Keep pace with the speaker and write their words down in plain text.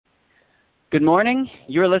Good morning.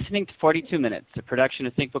 You're listening to 42 Minutes, a production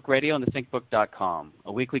of ThinkBook Radio and thethinkbook.com,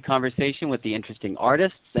 a weekly conversation with the interesting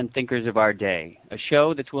artists and thinkers of our day, a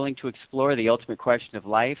show that's willing to explore the ultimate question of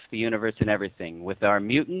life, the universe, and everything with our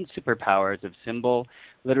mutant superpowers of symbol,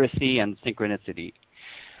 literacy, and synchronicity.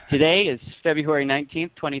 Today is February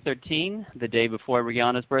 19th, 2013, the day before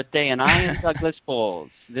Rihanna's birthday, and I am Douglas Bowles.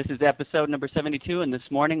 This is episode number 72, and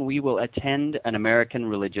this morning we will attend an American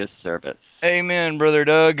religious service. Amen, Brother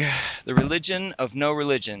Doug. The religion of no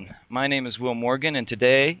religion. My name is Will Morgan, and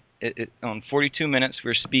today, on 42 Minutes,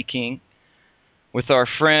 we're speaking with our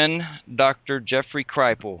friend, Dr. Jeffrey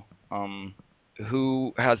Kripal,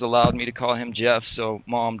 who has allowed me to call him Jeff, so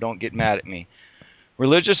Mom, don't get mad at me.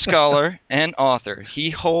 Religious scholar and author. He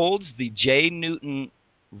holds the J. Newton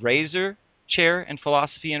Razor Chair in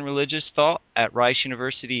Philosophy and Religious Thought at Rice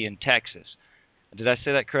University in Texas. Did I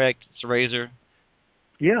say that correct? It's Razor?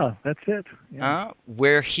 Yeah, that's it. Yeah.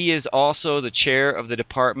 Where he is also the chair of the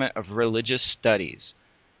Department of Religious Studies.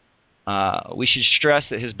 We should stress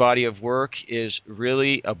that his body of work is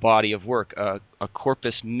really a body of work, a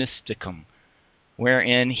corpus mysticum,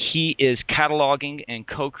 wherein he is cataloging and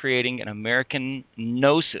co-creating an American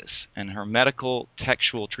gnosis and hermetical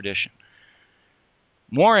textual tradition.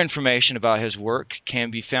 More information about his work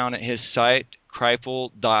can be found at his site,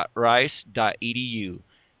 kripal.rice.edu.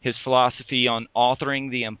 His philosophy on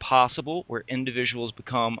authoring the impossible, where individuals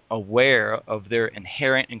become aware of their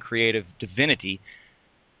inherent and creative divinity,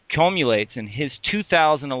 culminates in his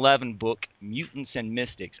 2011 book, Mutants and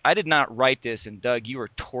Mystics. I did not write this, and Doug, you are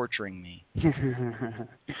torturing me.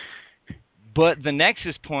 But the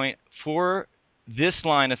nexus point for this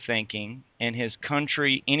line of thinking and his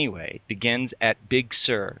country anyway begins at Big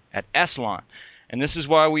Sur, at Esalen. And this is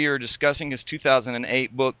why we are discussing his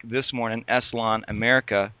 2008 book this morning, Esalen,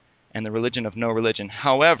 America and the Religion of No Religion.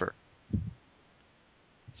 However,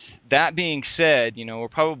 that being said, you know,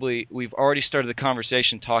 we've already started the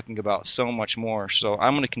conversation talking about so much more, so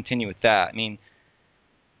I'm going to continue with that. I mean,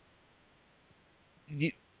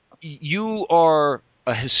 you are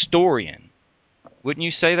a historian. Wouldn't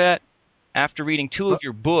you say that? After reading two of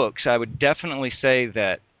your books, I would definitely say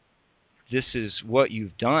that this is what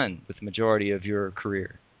you've done with the majority of your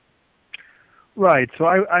career. Right. So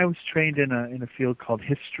I was trained in a field called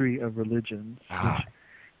History of Religions, which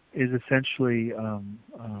is essentially a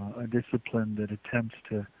discipline that attempts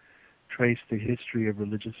to trace the history of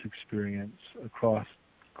religious experience across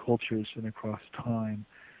cultures and across time,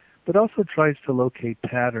 but also tries to locate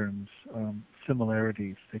patterns,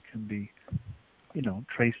 similarities that can be, you know,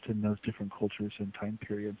 traced in those different cultures and time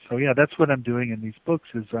periods. So yeah, that's what I'm doing in these books.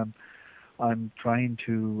 Is I'm trying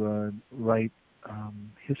to write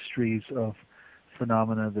histories of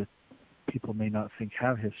phenomena that people may not think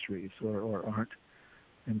have histories or aren't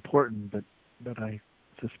important, but I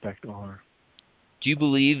suspect are. Do you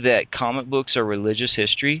believe that comic books are religious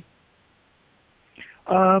history?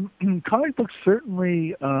 Comic books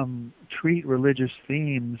certainly treat religious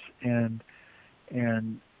themes and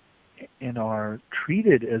are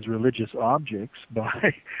treated as religious objects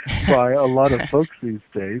by a lot of folks these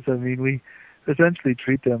days. I mean, we essentially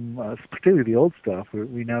treat them, particularly the old stuff,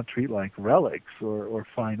 we now treat like relics or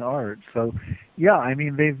fine art. So, yeah, I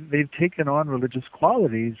mean, they've taken on religious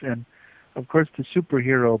qualities, and of course, the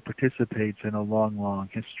superhero participates in a long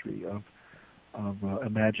history of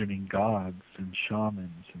imagining gods and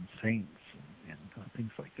shamans and saints and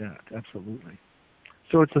things like that. Absolutely.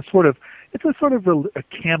 So it's a sort of a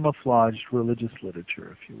camouflaged religious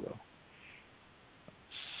literature, if you will.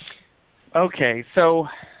 Okay, so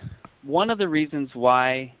one of the reasons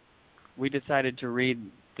why we decided to read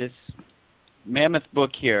this mammoth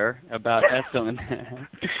book here about Esalen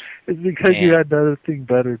is because you had another thing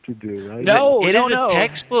better to do, right? No, it is a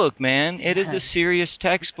textbook, man. It is a serious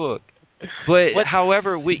textbook. But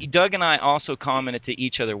however, Doug and I also commented to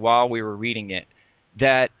each other while we were reading it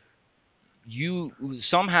that you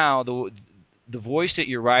somehow the voice that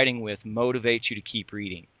you're writing with motivates you to keep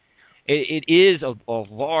reading. It is a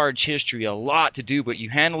large history, a lot to do, but you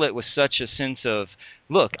handle it with such a sense of,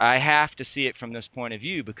 look, I have to see it from this point of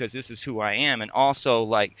view because this is who I am, and also,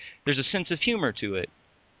 like, there's a sense of humor to it.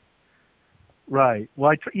 Right.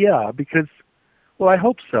 Well, because I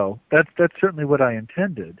hope so. That's certainly what I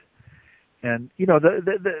intended. And, you know,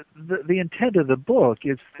 the intent of the book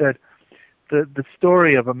is that the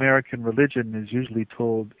story of American religion is usually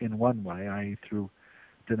told in one way, i.e. through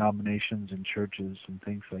denominations and churches and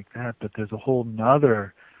things like that, but there's a whole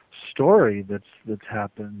nother story that's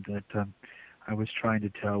happened that I was trying to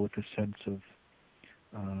tell with a sense of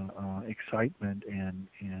excitement and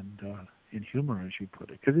humor, as you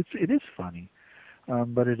put it, because it is funny,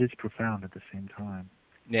 but it is profound at the same time.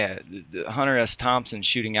 Yeah, the Hunter S. Thompson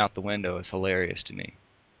shooting out the window is hilarious to me.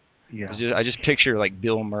 Yeah. I just picture like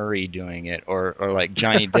Bill Murray doing it, or like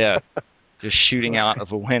Johnny Depp just shooting out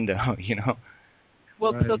of a window, you know.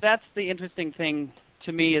 Well, Right. so that's the interesting thing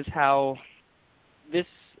to me, is how this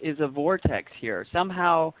is a vortex here.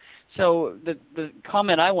 Somehow, so the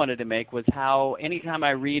comment I wanted to make was how anytime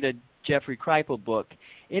I read a Jeffrey Kripal book,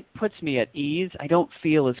 it puts me at ease. I don't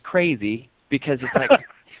feel as crazy because it's like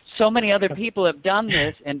so many other people have done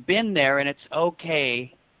this and been there, and it's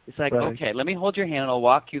okay. It's like, Right. okay, let me hold your hand. I'll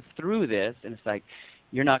walk you through this. And it's like,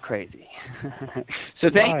 you're not crazy. So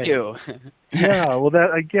thank Right. you. Yeah, well,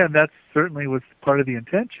 that certainly was part of the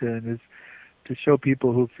intention, is to show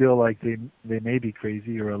people who feel like they may be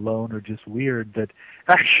crazy or alone or just weird that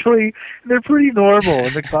actually they're pretty normal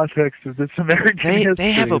in the context of this American history.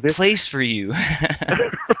 They have a place for you.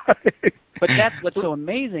 Right. But that's what's so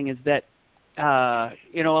amazing, is that a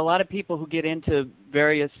lot of people who get into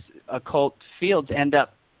various occult fields end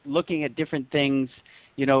up looking at different things,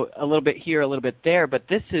 a little bit here, a little bit there, but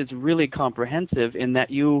this is really comprehensive in that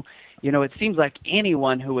it seems like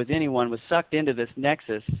anyone who was sucked into this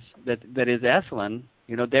nexus that is Esalen.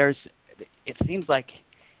 It seems like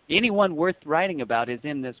anyone worth writing about is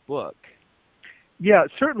in this book. Yeah,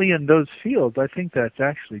 certainly in those fields, I think that's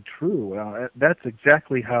actually true. That's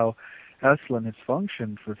exactly how Esalen has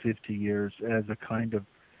functioned for 50 years, as a kind of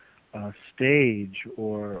stage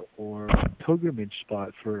or pilgrimage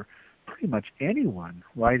spot for pretty much anyone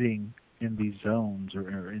writing in these zones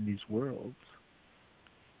or in these worlds.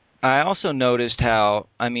 I also noticed how,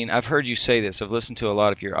 I've heard you say this, I've listened to a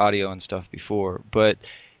lot of your audio and stuff before, but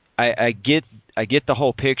I get the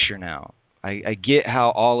whole picture now. I get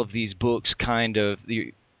how all of these books kind of,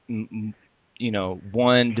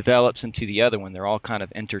 one develops into the other one. They're all kind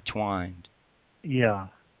of intertwined. Yeah,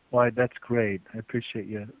 well, that's great. I appreciate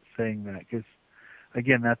you saying that, because,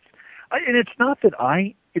 again, and it's not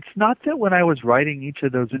that when I was writing each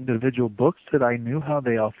of those individual books that I knew how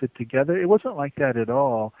they all fit together. It wasn't like that at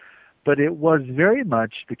all, but it was very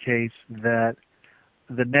much the case that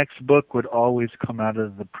the next book would always come out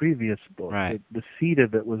of the previous book. Right. The seed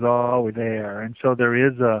of it was always there, and so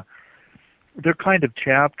they're kind of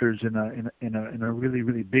chapters in a really,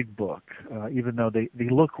 really big book, even though they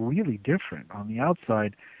look really different on the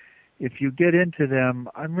outside. If you get into them,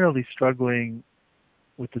 I'm really struggling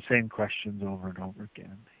with the same questions over and over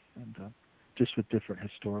again, and just with different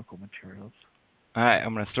historical materials. All right,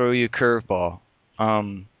 I'm going to throw you a curveball,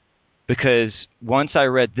 because once I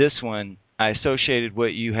read this one, I associated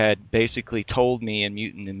what you had basically told me in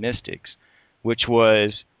Mutant and Mystics, which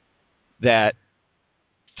was that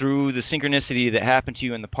through the synchronicity that happened to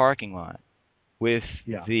you in the parking lot with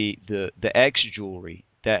the X jewelry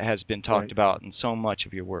that has been talked about in so much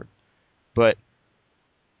of your work. But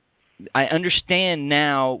I understand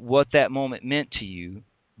now what that moment meant to you,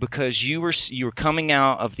 because you were coming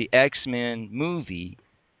out of the X-Men movie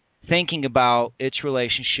thinking about its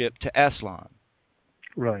relationship to Esalen.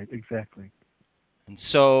 Right, exactly. And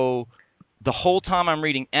so the whole time I'm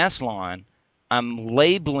reading Esalen, I'm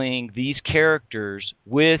labeling these characters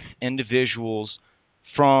with individuals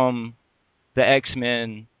from the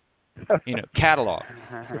X-Men, catalog.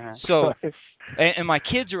 So, and my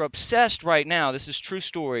kids are obsessed right now, this is true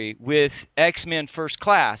story, with X-Men First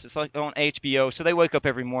Class. It's like on HBO, so they wake up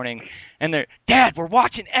every morning and they're, Dad, we're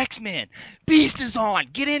watching X-Men. Beast is on.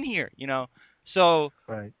 Get in here, So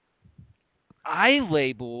right. I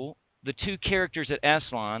label the two characters at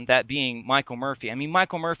Esalen, that being Michael Murphy.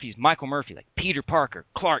 Michael Murphy is Michael Murphy, like Peter Parker,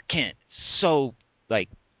 Clark Kent. So, like,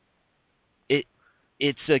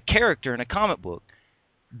 it's a character in a comic book.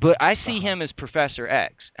 But I see him as Professor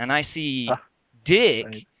X, and I see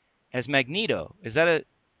Dick as Magneto. Is that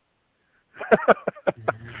a...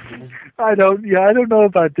 I don't know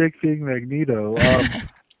about Dick being Magneto.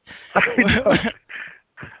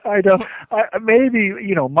 Maybe,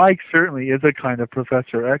 Mike certainly is a kind of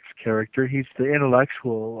Professor X character. He's the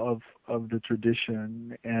intellectual of the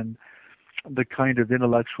tradition and the kind of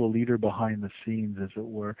intellectual leader behind the scenes, as it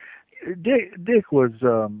were. Dick was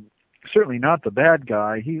certainly not the bad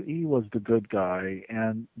guy. He was the good guy,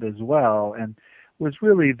 and as well, and was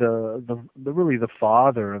really the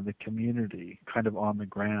father of the community, kind of on the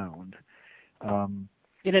ground.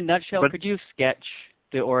 In a nutshell, could you sketch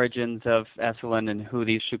the origins of Esalen and who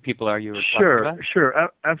these people are you were talking about?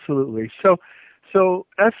 Sure, absolutely. So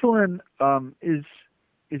Esalen is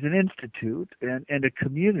an institute and a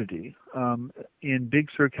community in Big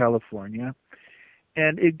Sur, California,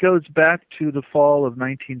 and it goes back to the fall of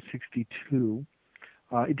 1962.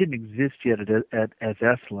 It didn't exist yet as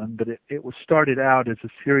Esalen, but it was started out as a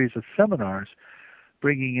series of seminars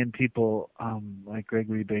bringing in people like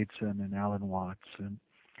Gregory Bateson and Alan Watts and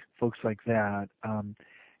folks like that.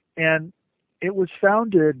 And it was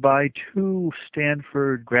founded by two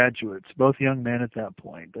Stanford graduates, both young men at that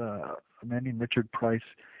point, a man named Richard Price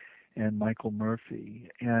and Michael Murphy.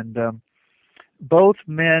 And both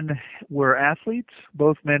men were athletes,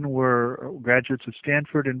 both men were graduates of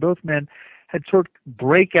Stanford, and both men had sort of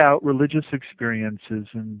breakout religious experiences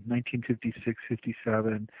in 1956,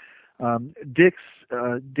 57.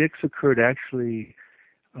 Dick's occurred actually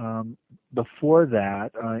before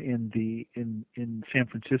that in San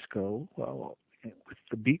Francisco with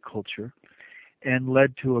the beat culture, and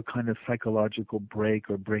led to a kind of psychological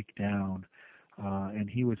breakdown, and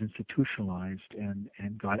he was institutionalized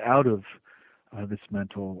and got out of this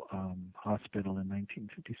mental hospital in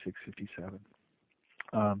 1956, 57.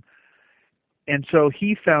 And so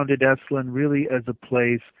he founded Esalen really as a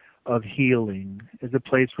place of healing, as a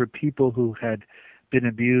place where people who had been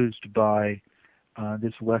abused by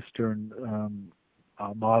this Western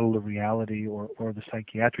model of reality or the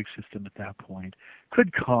psychiatric system at that point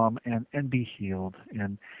could come and be healed,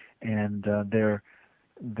 and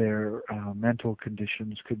their mental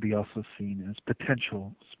conditions could be also seen as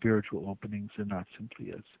potential spiritual openings and not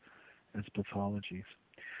simply as pathologies.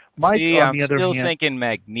 Mike, on the other hand, I'm still thinking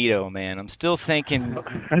Magneto, man. I'm still thinking.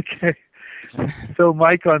 Okay. So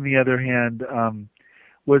Mike, on the other hand,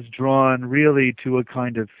 was drawn really to a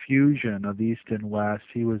kind of fusion of East and West.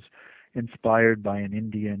 He was inspired by an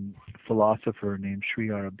Indian philosopher named Sri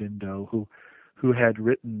Aurobindo, who had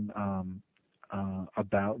written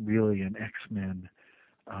about really an X-Men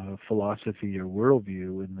philosophy or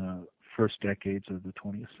worldview in the first decades of the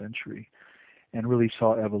 20th century, and really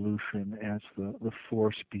saw evolution as the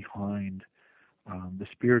force behind the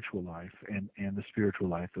spiritual life, and the spiritual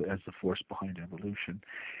life as the force behind evolution.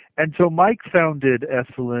 And so Mike founded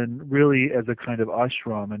Esalen really as a kind of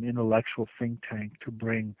ashram, an intellectual think tank to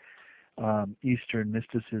bring Eastern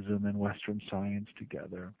mysticism and Western science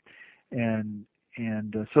together. And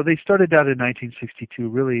so they started out in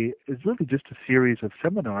 1962. It's really just a series of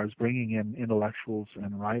seminars bringing in intellectuals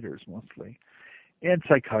and writers mostly, and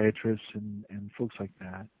psychiatrists and folks like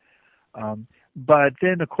that. But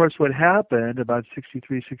then, of course, what happened about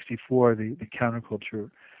 63, 64, the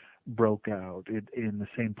counterculture broke out in the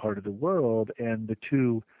same part of the world, and the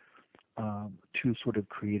two sort of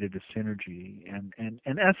created a synergy. And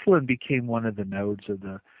Esalen became one of the nodes of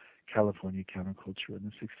the California counterculture in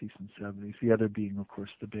the 60s and 70s, the other being, of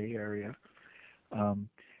course, the Bay Area.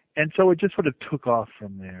 And so it just sort of took off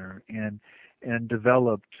from there and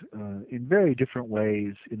developed in very different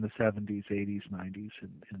ways in the 70s, 80s, 90s,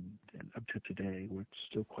 and up to today, where it's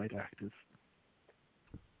still quite active.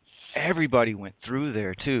 Everybody went through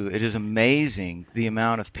there, too. It is amazing the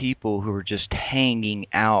amount of people who were just hanging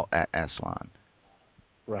out at Esalen.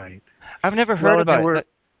 Right. I've never heard about it.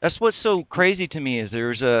 That's what's so crazy to me is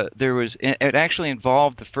it actually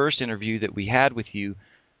involved the first interview that we had with you,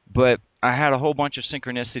 but I had a whole bunch of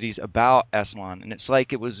synchronicities about Esalen, and it's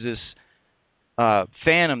like it was this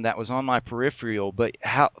phantom that was on my peripheral, but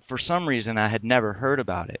for some reason I had never heard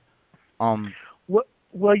about it.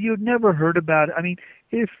 Well, you'd never heard about it. I mean,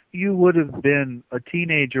 if you would have been a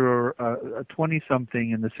teenager or a 20-something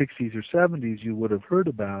in the 60s or 70s, you would have heard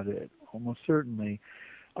about it, almost certainly.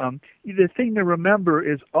 The thing to remember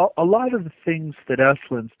is a lot of the things that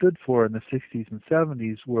Esalen stood for in the 60s and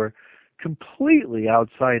 70s were completely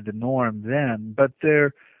outside the norm then, but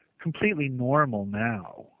they're completely normal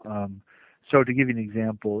now. So to give you an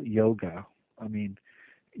example, yoga. I mean,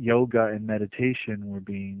 yoga and meditation were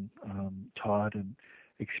being taught and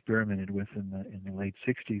experimented with in the late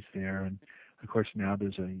 60s there, and of course now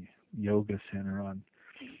there's a yoga center on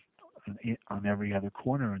every other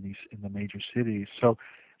corner in the major cities. So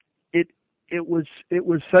it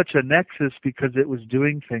was such a nexus because it was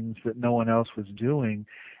doing things that no one else was doing,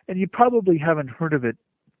 and you probably haven't heard of it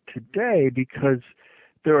today because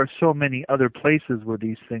there are so many other places where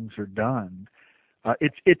these things are done.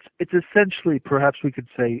 It's essentially, perhaps we could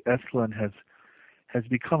say, Esalen has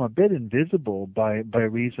become a bit invisible by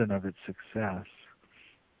reason of its success.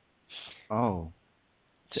 Oh,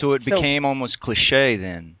 so it became almost cliche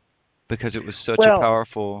then, because it was such a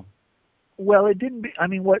powerful. Well, it didn't. I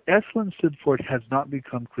mean, what Esalen stood for has not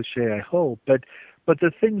become cliche, I hope, but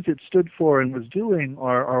the things it stood for and was doing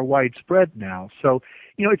are widespread now. So,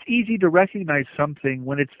 it's easy to recognize something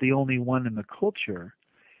when it's the only one in the culture.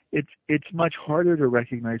 It's much harder to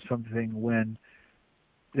recognize something when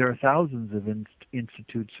there are thousands of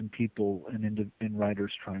institutes and people and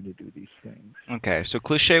writers trying to do these things. Okay, so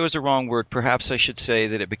cliche was the wrong word. Perhaps I should say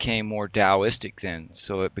that it became more Taoistic then.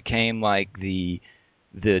 So it became like the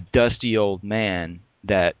dusty old man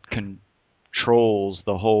that controls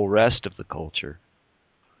the whole rest of the culture.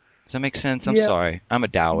 Does that make sense? I'm sorry. I'm a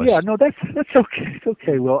Taoist. Yeah, no, that's okay. It's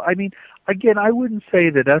okay. Well, I mean, again, I wouldn't say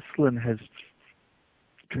that Esalen has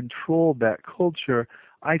controlled that culture.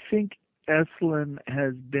 I think Esalen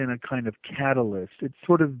has been a kind of catalyst. It's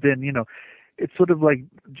sort of been, it's sort of like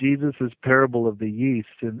Jesus' parable of the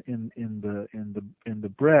yeast in the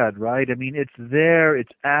bread, right? I mean, it's there,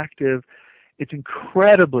 it's active, it's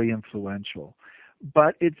incredibly influential,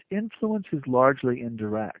 but its influence is largely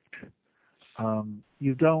indirect.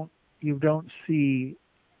 You don't see,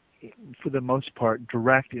 for the most part,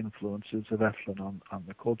 direct influences of Esalen on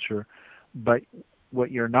the culture, but what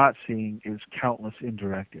you're not seeing is countless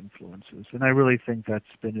indirect influences, and I really think that's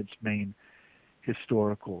been its main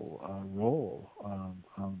historical role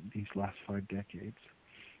these last 5 decades.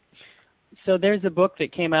 So there's a book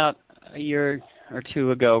that came out a year or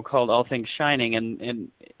two ago called All Things Shining, and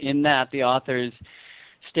in that the authors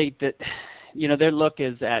state that their look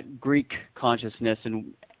is at Greek consciousness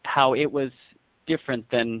and how it was different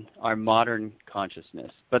than our modern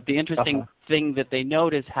consciousness. But the interesting thing that they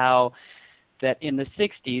note is how that in the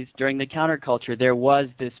 60s, during the counterculture, there was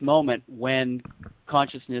this moment when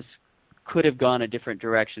consciousness could have gone a different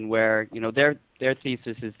direction, where their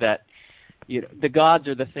thesis is that the gods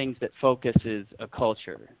are the things that focuses a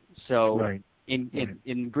culture. So right.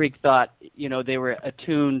 in Greek thought, they were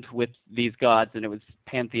attuned with these gods, and it was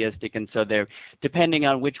pantheistic, and so they're depending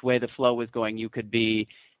on which way the flow was going, you could be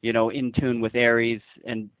in tune with Ares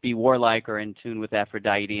and be warlike, or in tune with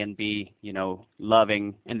Aphrodite and be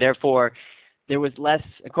loving, and therefore there was less,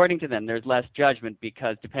 according to them, there's less judgment,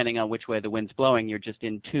 because depending on which way the wind's blowing, you're just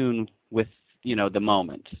in tune with, the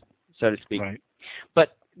moment, so to speak. Right.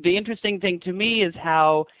 But the interesting thing to me is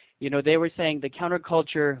how, they were saying the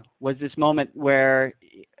counterculture was this moment where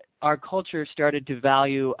our culture started to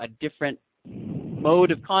value a different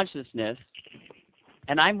mode of consciousness,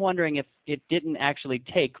 and I'm wondering if it didn't actually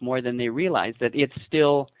take more than they realized, that it's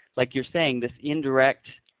still, like you're saying, this indirect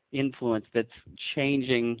influence that's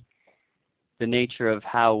changing the nature of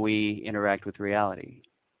how we interact with reality.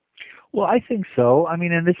 Well, I think so. I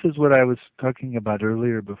mean, and this is what I was talking about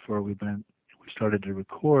earlier before we started to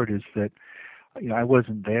record, is that I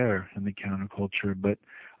wasn't there in the counterculture, but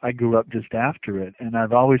I grew up just after it, and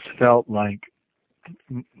I've always felt like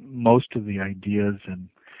most of the ideas and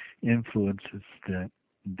influences that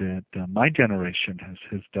my generation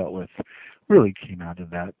has dealt with really came out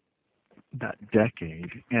of that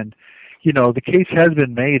decade. And the case has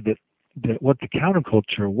been made that what the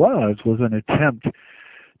counterculture was an attempt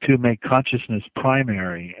to make consciousness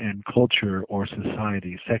primary and culture or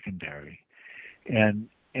society secondary, and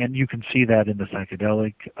you can see that in the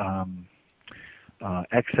psychedelic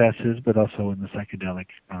excesses, but also in the psychedelic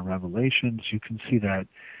revelations. You can see that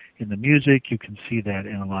in the music. You can see that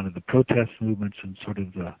in a lot of the protest movements and sort of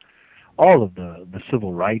all of the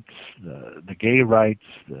civil rights, the gay rights,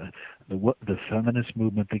 the feminist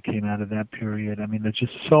movement that came out of that period. I mean, there's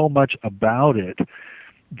just so much about it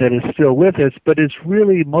that is still with us, but it's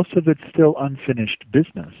really, most of it's still unfinished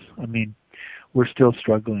business. I mean, we're still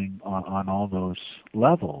struggling on all those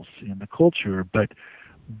levels in the culture, but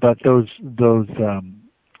those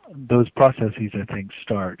processes, I think,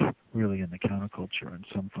 start really in the counterculture in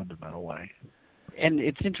some fundamental way. And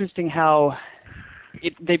it's interesting how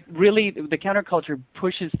the counterculture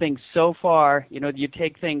pushes things so far. You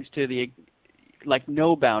take things to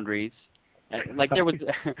no boundaries. Like there was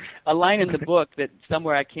a line in the book that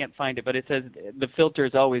somewhere I can't find it, but it says the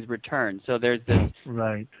filters always return. So there's this.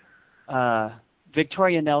 Right.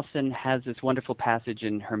 Victoria Nelson has this wonderful passage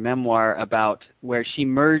in her memoir about where she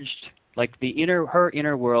merged, like her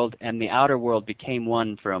inner world and the outer world became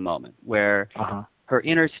one for a moment, where her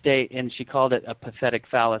inner state, and she called it a pathetic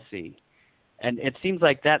fallacy. And it seems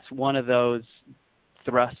like that's one of those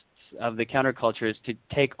thrusts of the counterculture, is to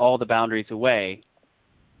take all the boundaries away.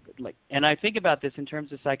 And I think about this in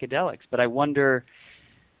terms of psychedelics, but I wonder,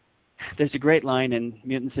 there's a great line in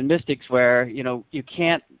Mutants and Mystics where, you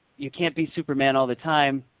can't be Superman all the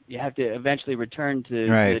time. You have to eventually return to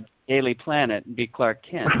the Daily Planet and be Clark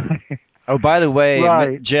Kent. Oh, by the way,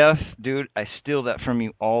 right. Jeff, dude, I steal that from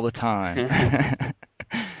you all the time.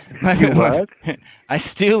 What? I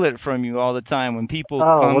steal it from you all the time. When people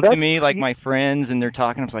come to me, like my friends, and they're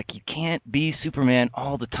talking, I'm like, you can't be Superman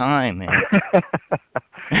all the time, man.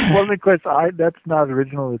 Well, of course, that's not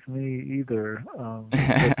original with me either.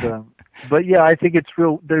 But yeah, I think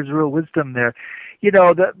there's real wisdom there.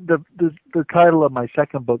 The title of my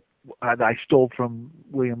second book I stole from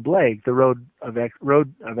William Blake, The Road of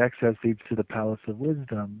Excess Leads to the Palace of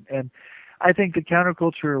Wisdom, and I think the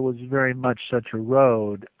counterculture was very much such a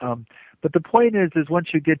road. But the point is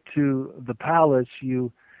once you get to the palace,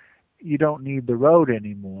 you don't need the road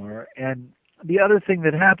anymore. And the other thing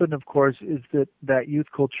that happened, of course, is that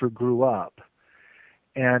youth culture grew up.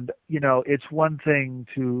 And, it's one thing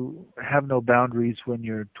to have no boundaries when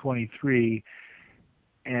you're 23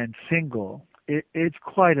 and single. It's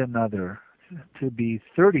quite another to be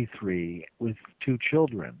 33 with 2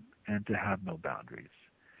 children and to have no boundaries.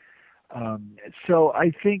 So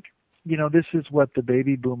I think, this is what the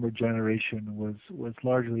baby boomer generation was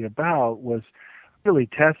largely about, was really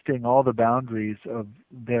testing all the boundaries of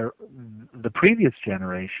the previous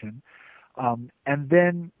generation, and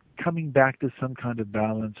then coming back to some kind of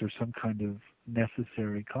balance or some kind of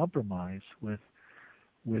necessary compromise with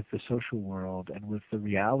the social world and with the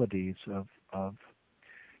realities of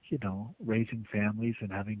raising families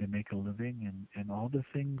and having to make a living and all the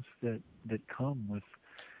things that come with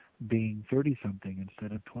being 30-something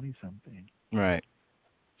instead of 20-something. Right.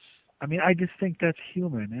 I mean, I just think that's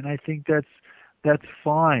human, and I think that's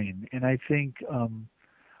fine. And I think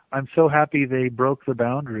I'm so happy they broke the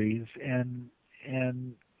boundaries, and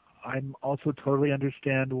I'm also totally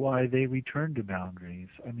understand why they returned to boundaries.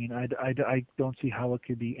 I mean, I don't see how it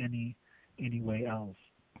could be any way else.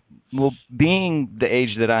 Well, being the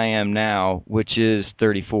age that I am now, which is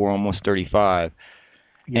 34, almost 35,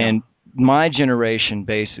 and my generation,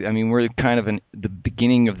 basically, I mean, we're kind of in the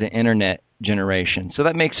beginning of the internet generation, so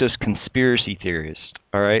that makes us conspiracy theorists,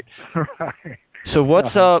 all right? Right. So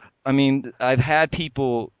what's up? I mean, I've had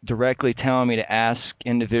people directly telling me to ask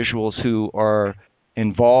individuals who are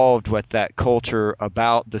involved with that culture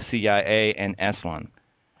about the CIA and Esalen.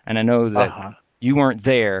 And I know that you weren't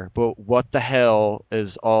there, but what the hell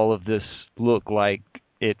is all of this look like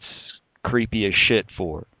it's creepy as shit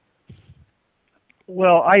for?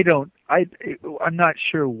 Well, I'm not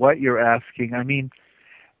sure what you're asking. I mean,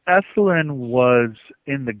 Esalen was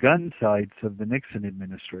in the gun sights of the Nixon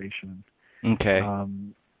administration. Okay.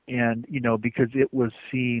 And, because it was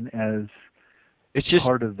seen as it's just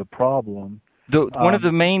part of the problem. One of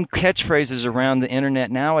the main catchphrases around the internet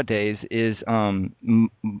nowadays is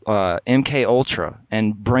MK Ultra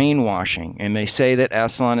and brainwashing, and they say that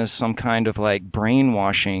Esalen is some kind of like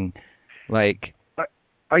brainwashing, like.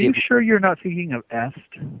 Are you sure you're not thinking of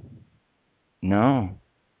EST? No,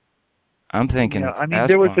 I'm thinking. Yeah, I mean,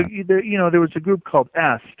 there was a group called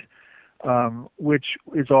EST, which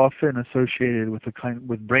is often associated with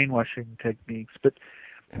with brainwashing techniques, but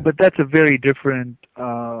that's a very different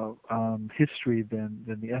history than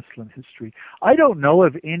the Esalen history. I don't know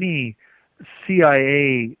of any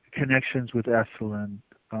CIA connections with Esalen.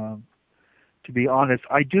 To be honest,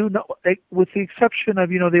 I do know, with the exception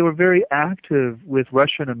of, they were very active with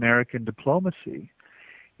Russian-American diplomacy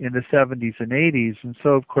in the 70s and 80s, and so,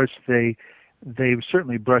 of course, they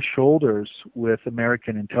certainly brushed shoulders with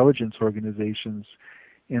American intelligence organizations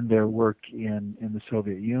in their work in the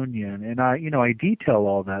Soviet Union, and I detail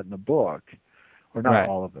all that in the book, or not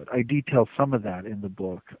all of it. I detail some of that in the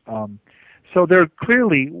book. So they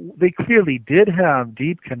clearly did have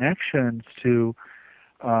deep connections to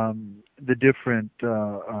the different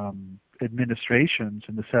administrations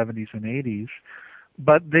in the 70s and 80s,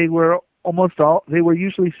 but they were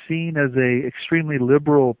usually seen as a extremely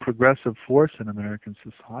liberal, progressive force in American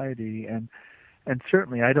society, and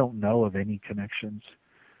certainly I don't know of any connections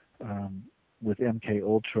with MK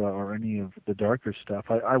Ultra or any of the darker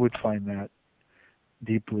stuff. I would find that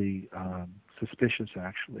deeply suspicious,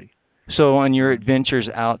 actually. So on your adventures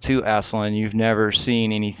out to Esalen, you've never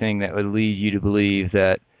seen anything that would lead you to believe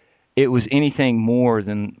that it was anything more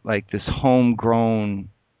than like this homegrown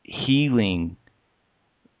healing?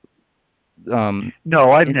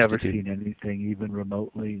 No, I've never seen anything even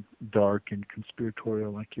remotely dark and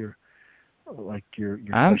conspiratorial like your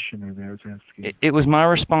questioner there is asking. It was my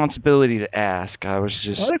responsibility to ask. I was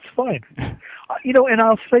just. Well, that's fine. And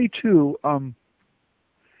I'll say too. I'm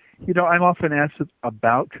often asked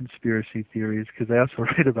about conspiracy theories because I also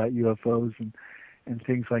write about UFOs and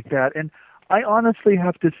things like that. And I honestly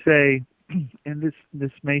have to say, and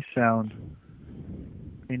this may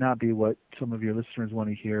not be what some of your listeners want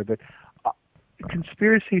to hear, but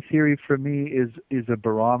conspiracy theory for me is a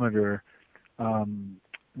barometer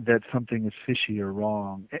that something is fishy or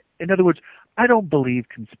wrong. In other words, I don't believe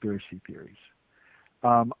conspiracy theories.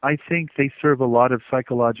 I think they serve a lot of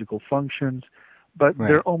psychological functions, but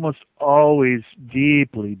they're almost always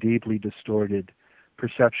deeply, deeply distorted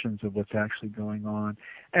perceptions of what's actually going on.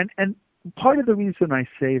 And part of the reason I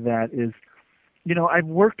say that is, I've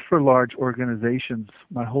worked for large organizations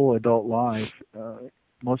my whole adult life,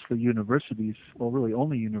 mostly universities, well, really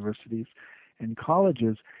only universities and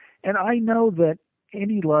colleges, And I know that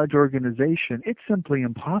any large organization, it's simply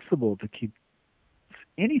impossible to keep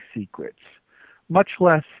any secrets, much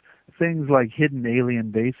less things like hidden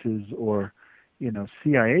alien bases or,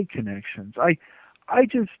 CIA connections. I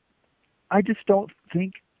just don't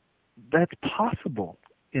think that's possible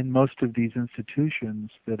in most of these institutions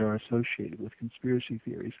that are associated with conspiracy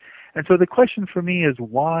theories. And so the question for me is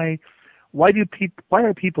why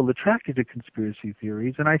are people attracted to conspiracy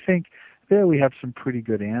theories? And I think there we have some pretty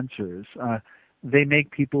good answers. They make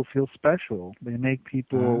people feel special. They make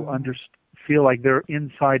people feel like they're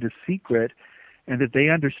inside a secret and that they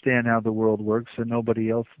understand how the world works and nobody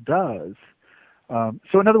else does.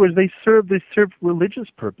 So in other words, they serve religious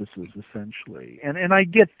purposes essentially, and I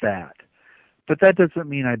get that, but that doesn't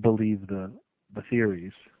mean I believe the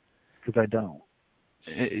theories, because I don't.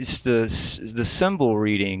 It's the symbol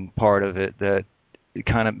reading part of it that it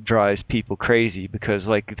kind of drives people crazy, because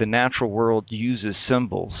like the natural world uses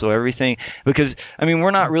symbols, so everything, because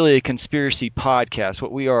we're not really a conspiracy podcast.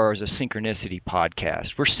 What we are is a synchronicity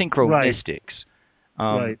podcast. We're synchromystics.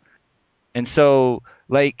 Right. And so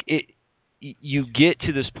you get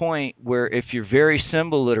to this point where if you're very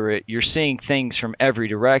symbol literate, you're seeing things from every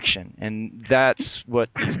direction, and that's what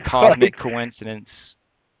cosmic coincidence.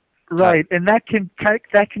 Right, and that can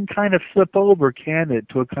kind of flip over, can it,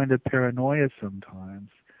 to a kind of paranoia sometimes,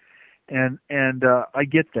 and I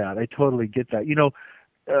get that. I totally get that.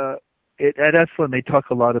 At Esalen they talk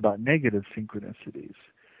a lot about negative synchronicities,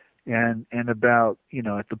 and about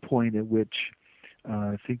at the point at which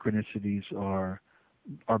synchronicities are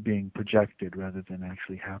being projected rather than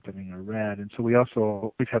actually happening or read, and so we also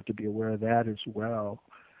always have to be aware of that as well.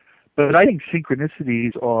 But I think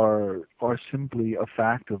synchronicities are simply a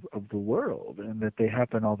fact of the world, and that they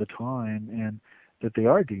happen all the time, and that they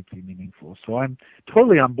are deeply meaningful. So I'm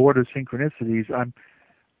totally on board with synchronicities.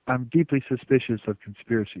 I'm deeply suspicious of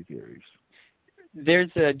conspiracy theories.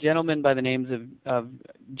 There's a gentleman by the names of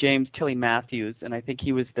James Tilly Matthews, and I think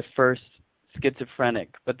he was the first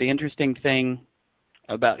schizophrenic. But the interesting thing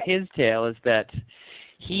about his tale is that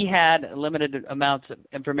he had limited amounts of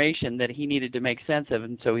information that he needed to make sense of,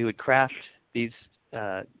 and so he would craft these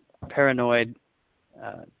paranoid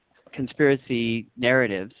conspiracy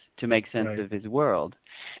narratives to make sense of his world.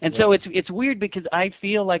 And so it's weird, because I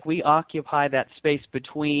feel like we occupy that space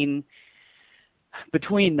between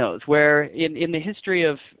those, where in the history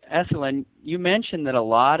of Esalen, you mentioned that a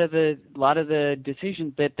lot of the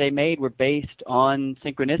decisions that they made were based on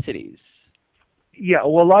synchronicities. Yeah,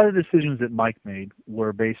 well, a lot of decisions that Mike made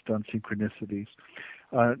were based on synchronicities.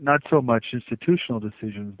 Not so much institutional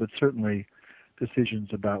decisions, but certainly decisions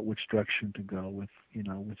about which direction to go with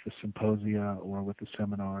the symposia or with the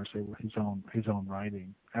seminars or with his own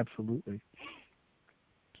writing. Absolutely.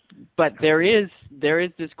 But there is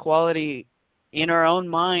this quality in our own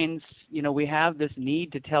minds. We have this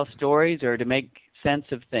need to tell stories or to make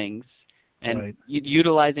sense of things, and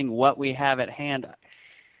utilizing what we have at hand.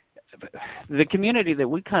 The community that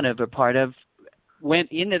we kind of are part of went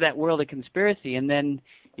into that world of conspiracy, and then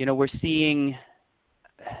we're seeing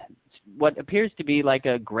what appears to be like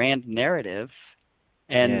a grand narrative,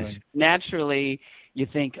 and naturally you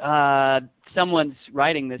think someone's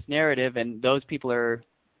writing this narrative, and those people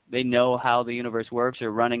they know how the universe works or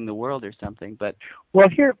running the world or something. But well,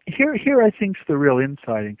 here I think the real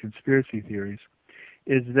insight in conspiracy theories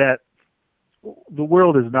is that the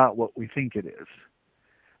world is not what we think it is.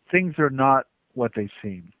 Things are not what they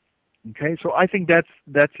seem. Okay, so I think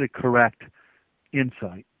that's a correct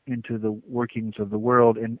insight into the workings of the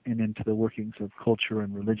world and into the workings of culture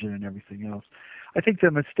and religion and everything else. I think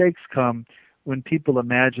the mistakes come when people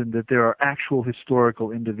imagine that there are actual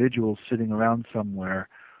historical individuals sitting around somewhere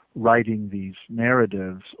writing these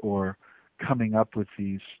narratives or coming up with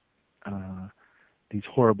these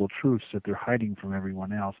horrible truths that they're hiding from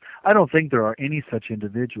everyone else. I don't think there are any such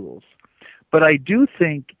individuals. But I do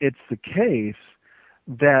think it's the case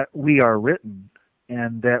that we are written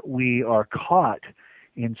and that we are caught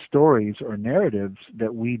in stories or narratives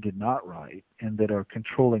that we did not write and that are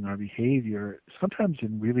controlling our behavior, sometimes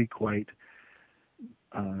in really quite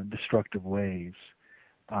destructive ways.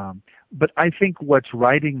 But I think what's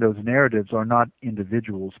writing those narratives are not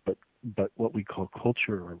individuals, but what we call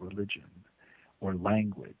culture or religion or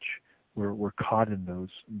language. We're caught in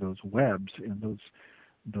those webs, in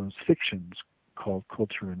those fictions called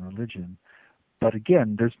culture and religion. But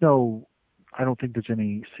again, I don't think there's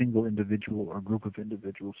any single individual or group of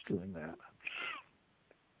individuals doing that.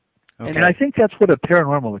 Okay. And I think that's what a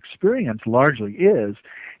paranormal experience largely is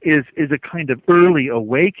a kind of early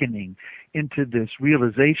awakening into this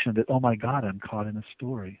realization that, oh my God, I'm caught in a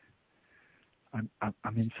story.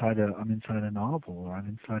 I'm inside a novel, or I'm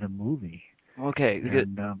inside a movie. Okay.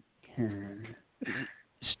 And,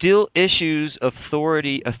 Still issues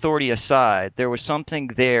authority aside, there was something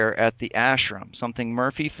there at the ashram, something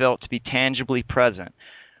Murphy felt to be tangibly present.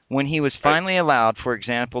 When he was finally allowed, for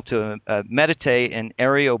example, to meditate in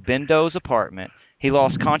Aurobindo apartment, he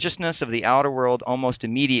lost consciousness of the outer world almost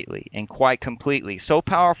immediately and quite completely. So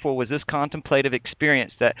powerful was this contemplative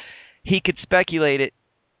experience that he could speculate it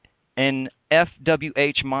in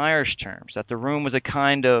F.W.H. Myers terms, that the room was a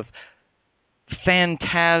kind of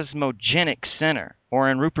phantasmogenic center, or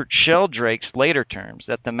in Rupert Sheldrake's later terms,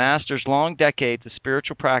 that the master's long decades of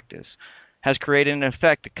spiritual practice has created in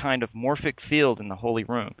effect a kind of morphic field in the holy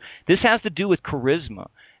room. This has to do with charisma,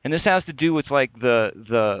 and this has to do with like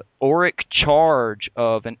the auric charge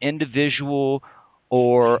of an individual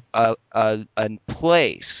or a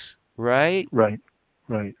place, right? Right.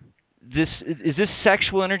 Is this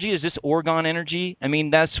sexual energy? Is this orgone energy? I mean,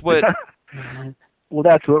 that's what. Well,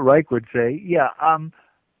 that's what Reich would say. Yeah. I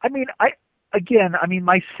mean,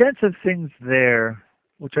 my sense of things there,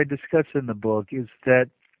 which I discuss in the book, is that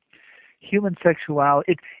human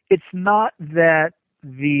sexuality, it's not that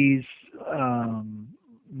these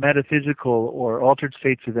metaphysical or altered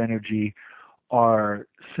states of energy are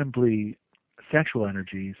simply sexual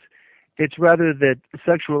energies. It's rather that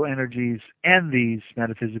sexual energies and these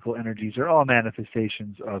metaphysical energies are all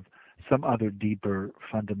manifestations of some other deeper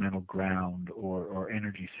fundamental ground or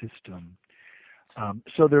energy system.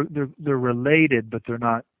 So they're related, but they're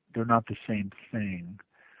not the same thing.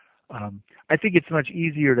 I think it's much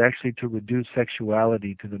easier to reduce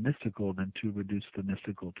sexuality to the mystical than to reduce the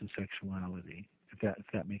mystical to sexuality, if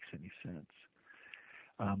that makes any sense.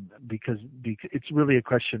 Because it's really a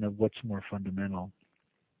question of what's more fundamental.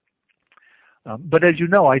 But as you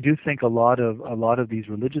know, I do think a lot of these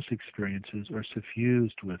religious experiences are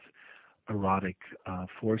suffused with erotic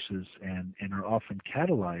forces and are often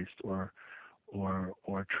catalyzed or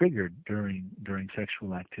triggered during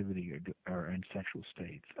sexual activity or in sexual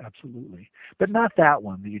states. Absolutely, but not that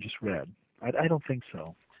one that you just read. I don't think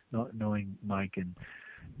so. Knowing Mike and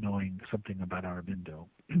knowing something about Aurobindo.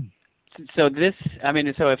 So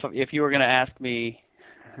if you were going to ask me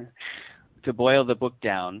to boil the book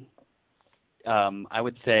down, I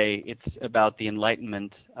would say it's about the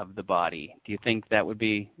enlightenment of the body. Do you think that would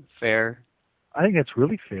be fair? I think that's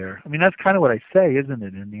really fair. I mean, that's kind of what I say, isn't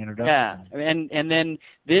it, in the introduction? Yeah, and then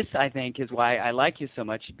this, I think, is why I like you so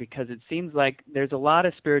much, because it seems like there's a lot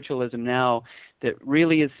of spiritualism now that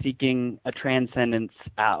really is seeking a transcendence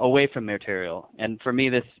away from material. And for me,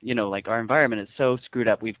 this, like our environment is so screwed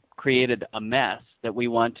up. We've created a mess that we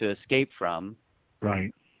want to escape from.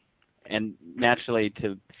 Right. And naturally,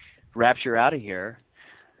 to rapture out of here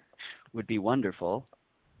would be wonderful.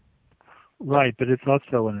 Right, but it's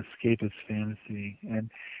also an escapist fantasy, and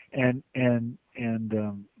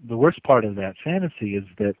the worst part of that fantasy is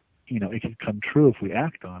that it can come true if we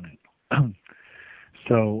act on it.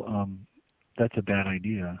 So that's a bad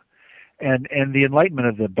idea, and the enlightenment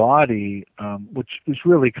of the body, which is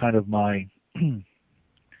really kind of my.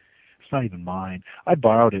 It's not even mine. I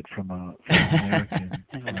borrowed it from an American.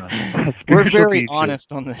 We're very teacher. honest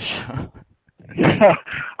on this show. Yeah,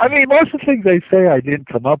 I mean, most of the things they say I didn't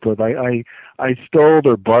come up with. I stole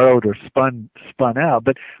or borrowed or spun out.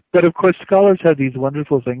 But of course, scholars have these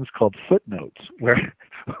wonderful things called footnotes, where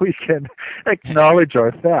we can acknowledge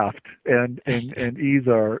our theft and ease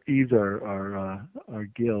our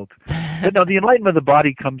guilt. But no, the enlightenment of the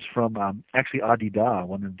body comes from actually Adida,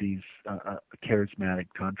 one of these charismatic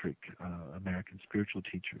tantric American spiritual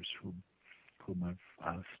teachers whom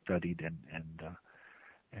I've studied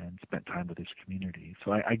and spent time with his community.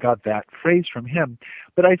 So I got that phrase from him.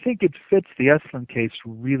 But I think it fits the Esalen case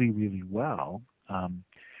really, really well.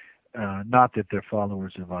 Not that they're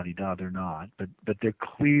followers of Adida, they're not, but they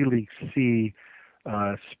clearly see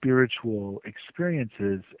spiritual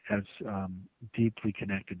experiences as deeply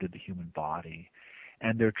connected to the human body.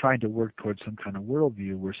 And they're trying to work towards some kind of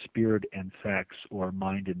worldview where spirit and sex or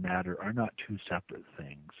mind and matter are not two separate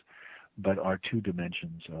things, but are two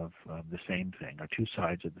dimensions of the same thing, are two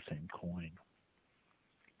sides of the same coin.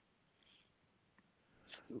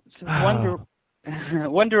 So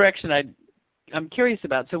one direction I'm curious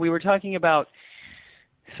about. So we were talking about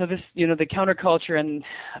this, the counterculture, and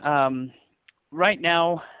right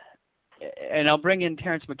now, and I'll bring in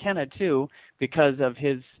Terence McKenna too because of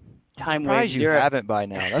his time wave. You haven't by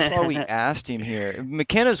now. That's why we asked him here.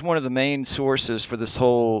 McKenna's one of the main sources for this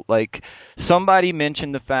whole, somebody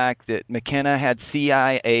mentioned the fact that McKenna had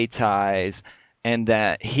CIA ties and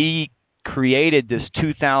that he created this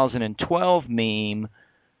 2012 meme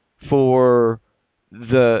for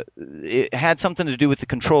it had something to do with the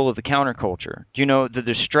control of the counterculture. Do you know the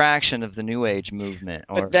distraction of the New Age movement?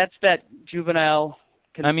 But that's that juvenile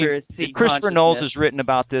conspiracy. Christopher Knowles has written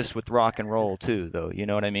about this with rock and roll too, though. You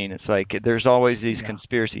know what I mean? It's like there's always these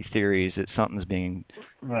conspiracy theories that something's being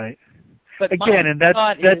right. But again, and that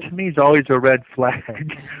to me is always a red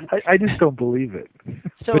flag. I just don't believe it.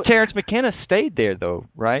 But Terence McKenna stayed there, though,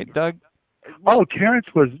 right, Doug? Oh, Terence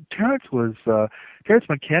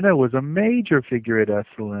McKenna was a major figure at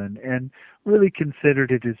Esalen and really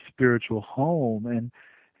considered it his spiritual home,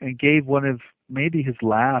 and gave one of maybe his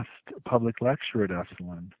last public lecture at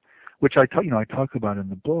Esalen, which I talk about in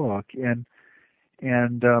the book. And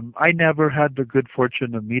I never had the good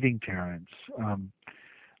fortune of meeting Terence,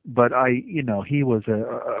 but he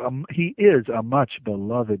is a much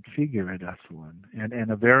beloved figure at Esalen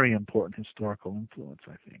and a very important historical influence,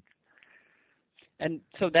 I think. And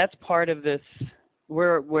so that's part of this.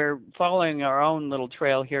 We're following our own little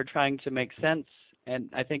trail here, trying to make sense. And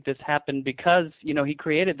I think this happened because, he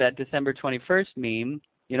created that December 21st meme.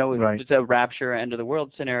 It was a rapture, end of the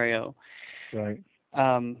world scenario. Right.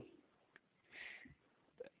 I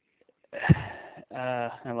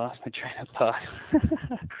lost my train of thought.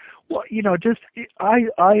 Well,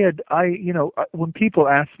 when people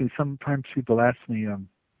ask me, sometimes people ask me,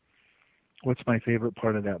 what's my favorite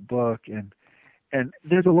part of that book, and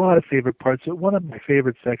there's a lot of favorite parts. But one of my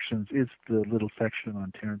favorite sections is the little section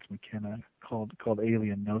on Terence McKenna called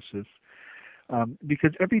Alien Gnosis,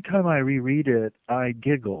 because every time I reread it, I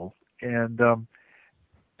giggle, and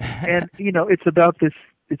it's about this.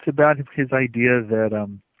 It's about his idea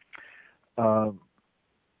that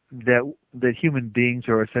that human beings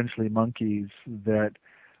are essentially monkeys that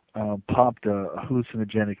popped a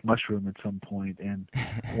hallucinogenic mushroom at some point, and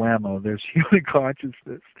whammo, there's human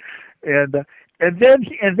consciousness. And then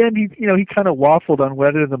he kind of waffled on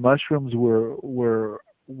whether the mushrooms were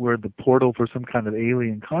the portal for some kind of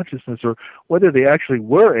alien consciousness, or whether they actually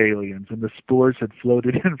were aliens and the spores had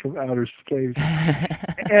floated in from outer space.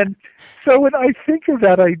 And so when I think of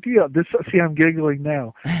that idea, I'm giggling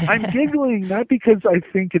now. I'm giggling not because I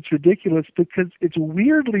think it's ridiculous, because it's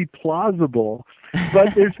weirdly plausible,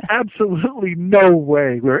 but there's absolutely no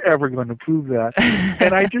way we're ever going to prove that.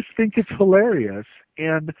 And I just think it's hilarious.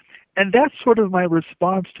 And that's sort of my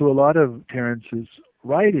response to a lot of Terence's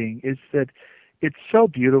writing, is that it's so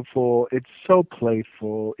beautiful, it's so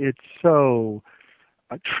playful, it's so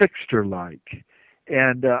trickster-like.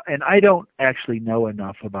 And I don't actually know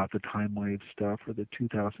enough about the time wave stuff or the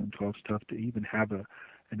 2012 stuff to even have an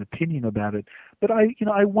opinion about it. But I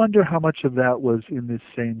wonder how much of that was in this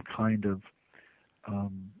same kind of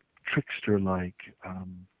trickster-like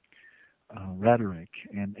rhetoric,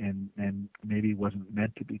 and maybe wasn't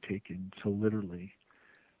meant to be taken so literally.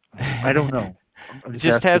 I don't know. It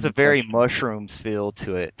just has a very mushrooms feel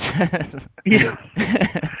to it. Yeah.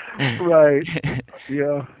 Right.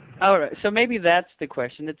 Yeah. All right. So maybe that's the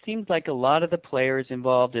question. It seems like a lot of the players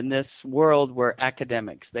involved in this world were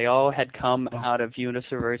academics. They all had come out of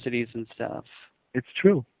universities and stuff. It's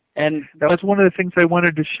true. And that was one of the things I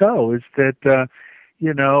wanted to show, is that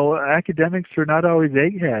academics are not always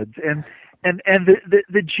eggheads. And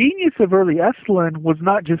the genius of early Esalen was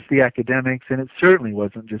not just the academics, and it certainly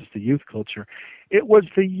wasn't just the youth culture. It was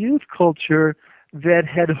the youth culture that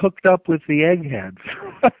had hooked up with the eggheads.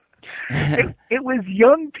 It was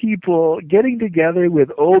young people getting together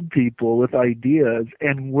with old people with ideas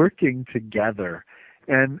and working together.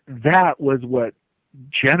 And that was what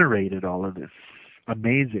generated all of this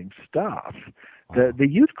amazing stuff. The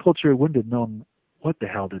youth culture wouldn't have known what the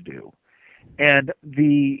hell to do. And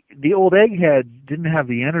the old eggheads didn't have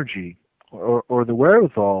the energy or the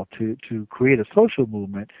wherewithal to create a social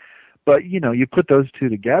movement. But, you put those two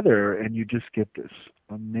together and you just get this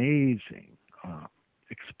amazing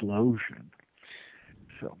explosion.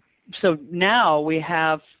 So now we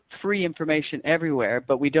have free information everywhere,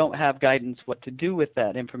 but we don't have guidance what to do with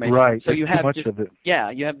that information. Right. So you have too much of it. Yeah,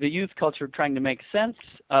 you have the youth culture trying to make sense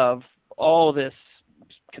of all this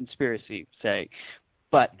conspiracy, say.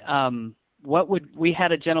 But we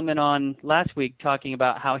had a gentleman on last week talking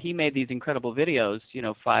about how he made these incredible videos,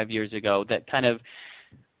 5 years ago, that kind of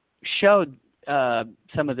showed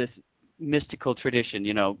some of this mystical tradition,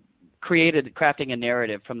 crafting a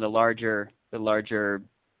narrative from the larger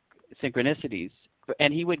synchronicities.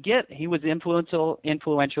 And he was influential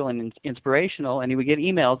and inspirational, and he would get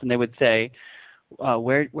emails, and they would say,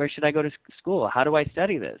 where should I go to school? How do I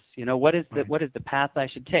study this? What is the path I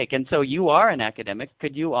should take? And so you are an academic.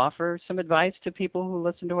 Could you offer some advice to people who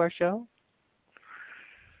listen to our show?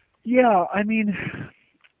 Yeah, I mean,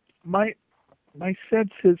 my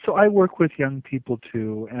sense is, so I work with young people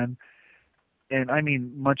too, and I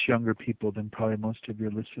mean much younger people than probably most of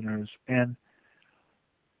your listeners, and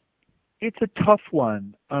it's a tough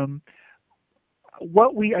one.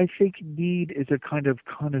 What we, I think, need is a kind of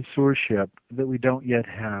connoisseurship that we don't yet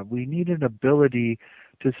have. We need an ability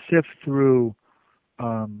to sift through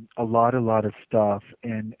a lot of stuff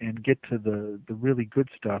and get to the really good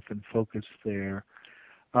stuff and focus there.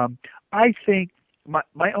 I think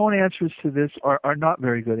my own answers to this are not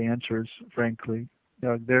very good answers, frankly.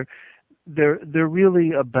 They're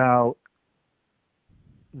really about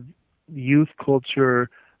youth culture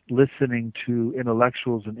listening to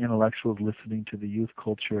intellectuals and intellectuals listening to the youth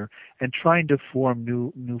culture and trying to form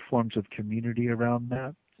new forms of community around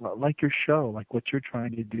that, like your show, like what you're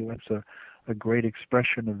trying to do. That's a great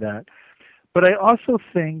expression of that. But I also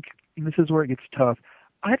think, and this is where it gets tough,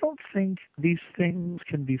 I don't think these things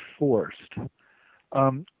can be forced.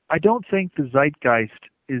 I don't think the zeitgeist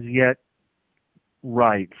is yet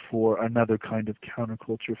right for another kind of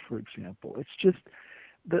counterculture, for example. It's just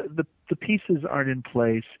the pieces aren't in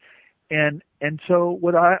place, and so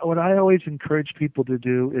what I always encourage people to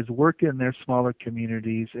do is work in their smaller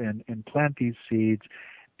communities and plant these seeds,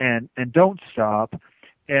 and don't stop.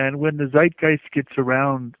 And when the zeitgeist gets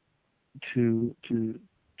around to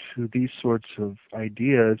these sorts of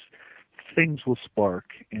ideas, things will spark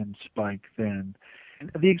and spike then.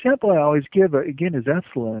 And the example I always give, again, is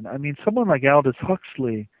Esalen. I mean, someone like Aldous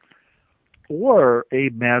Huxley or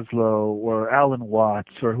Abe Maslow or Alan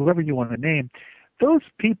Watts or whoever you want to name, those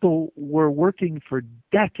people were working for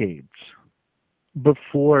decades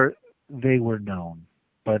before they were known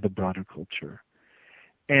by the broader culture.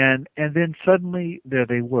 And then suddenly there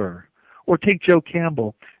they were. Or take Joe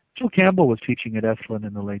Campbell. Joe Campbell was teaching at Esalen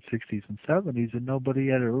in the late 60s and 70s, and nobody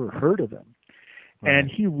had ever heard of him. Right.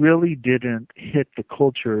 And he really didn't hit the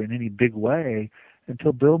culture in any big way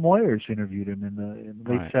until Bill Moyers interviewed him in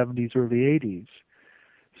the late 70s, early 80s.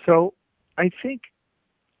 So I think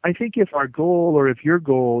if our goal, or if your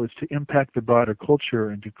goal, is to impact the broader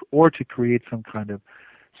culture or to create some kind of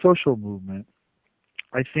social movement,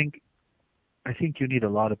 I think you need a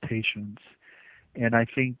lot of patience, and I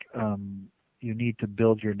think you need to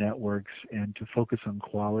build your networks and to focus on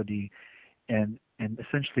quality, and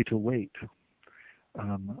essentially to wait,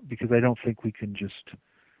 because I don't think we can just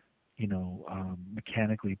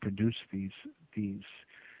mechanically produce these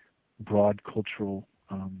broad cultural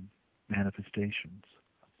manifestations.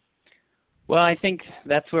 Well, I think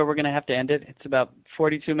that's where we're going to have to end it. It's about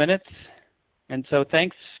 42 minutes. And so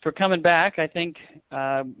thanks for coming back. I think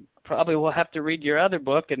probably we'll have to read your other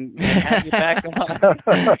book and have you back on.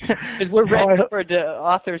 Because we're ready to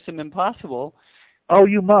author some Impossible. Oh,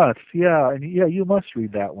 you must. Yeah, you must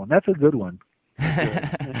read that one. That's a good one.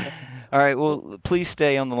 All right, well, please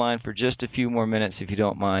stay on the line for just a few more minutes if you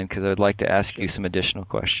don't mind, because I'd like to ask you some additional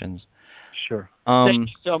questions. Sure. Thank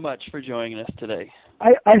you so much for joining us today.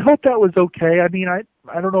 I hope that was okay. I mean, I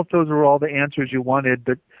don't know if those were all the answers you wanted,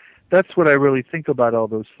 but that's what I really think about all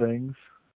those things.